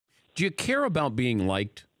Do you care about being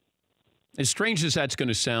liked? As strange as that's going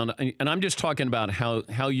to sound, and I'm just talking about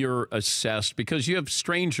how you're assessed, because you have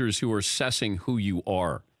strangers who are assessing who you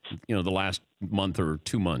are, the last month or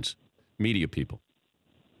 2 months, media people.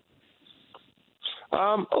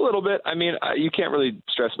 A little bit. I mean, you can't really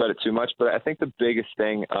stress about it too much, but I think the biggest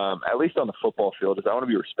thing, at least on the football field, is I want to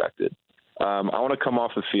be respected. I want to come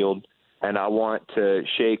off the field, and I want to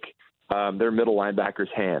shake their middle linebacker's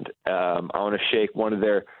hand. I want to shake one of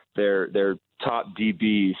their top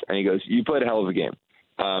DBs, and he goes, "You played a hell of a game,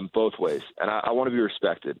 both ways." And I want to be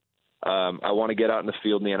respected. I want to get out in the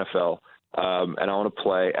field in the NFL, and I want to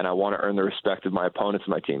play, and I want to earn the respect of my opponents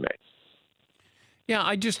and my teammates. Yeah,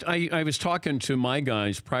 I was talking to my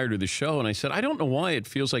guys prior to the show, and I said, I don't know why it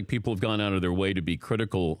feels like people have gone out of their way to be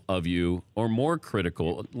critical of you, or more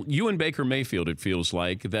critical. You and Baker Mayfield, it feels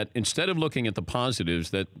like, that instead of looking at the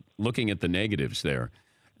positives, that looking at the negatives there.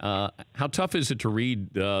 How tough is it to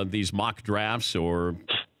read these mock drafts, or,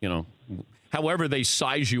 however they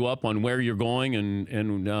size you up on where you're going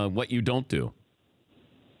and what you don't do?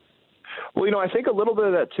 Well, I think a little bit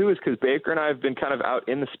of that, too, is because Baker and I have been kind of out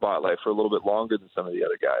in the spotlight for a little bit longer than some of the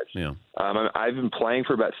other guys. Yeah. I've been playing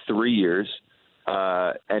for about 3 years,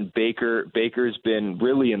 and Baker's been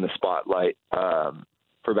really in the spotlight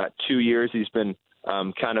for about 2 years. He's been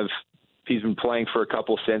he's been playing for a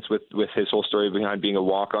couple since with his whole story behind being a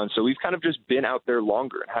walk-on. So we've kind of just been out there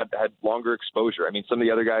longer and had longer exposure. I mean, some of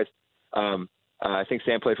the other guys, I think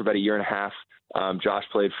Sam played for about a year and a half. Josh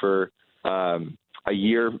played for a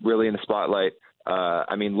year really in the spotlight.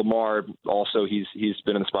 Lamar also, he's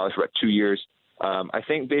been in the spotlight for about 2 years. I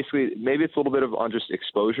think basically maybe it's a little bit of on just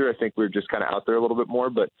exposure. I think we're just kind of out there a little bit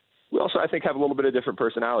more, but we also, I think, have a little bit of different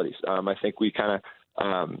personalities. I think we kind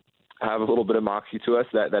of have a little bit of moxie to us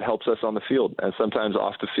that helps us on the field. And sometimes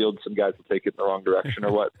off the field, some guys will take it in the wrong direction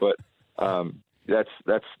or what, but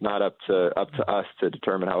that's not up to us to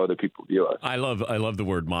determine how other people view us. I love the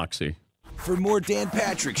word moxie. For more Dan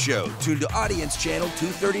Patrick Show, tune to Audience Channel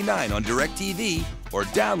 239 on DirecTV or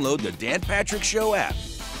download the Dan Patrick Show app.